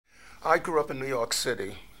I grew up in New York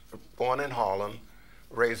City, born in Harlem,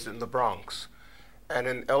 raised in the Bronx. And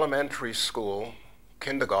in elementary school,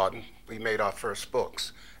 kindergarten, we made our first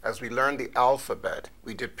books. As we learned the alphabet,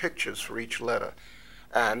 we did pictures for each letter.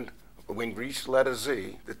 And when we reached letter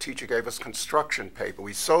Z, the teacher gave us construction paper.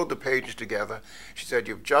 We sewed the pages together. She said,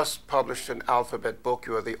 "You've just published an alphabet book.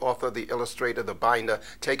 You are the author, the illustrator, the binder.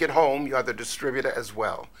 Take it home. You are the distributor as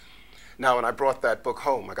well." Now, when I brought that book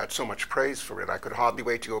home, I got so much praise for it, I could hardly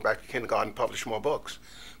wait to go back to kindergarten and publish more books.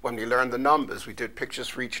 When we learned the numbers, we did pictures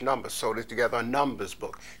for each number, sewed it together a numbers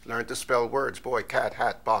book. Learned to spell words, boy, cat,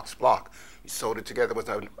 hat, box, block. We sewed it together with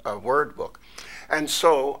a word book. And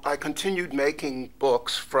so I continued making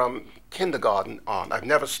books from kindergarten on. I've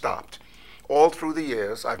never stopped. All through the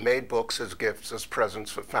years, I've made books as gifts, as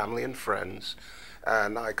presents for family and friends.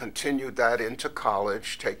 And I continued that into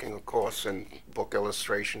college, taking a course in book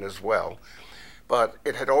illustration as well. But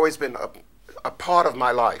it had always been a part of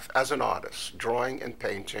my life as an artist, drawing and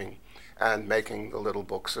painting and making the little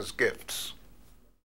books as gifts.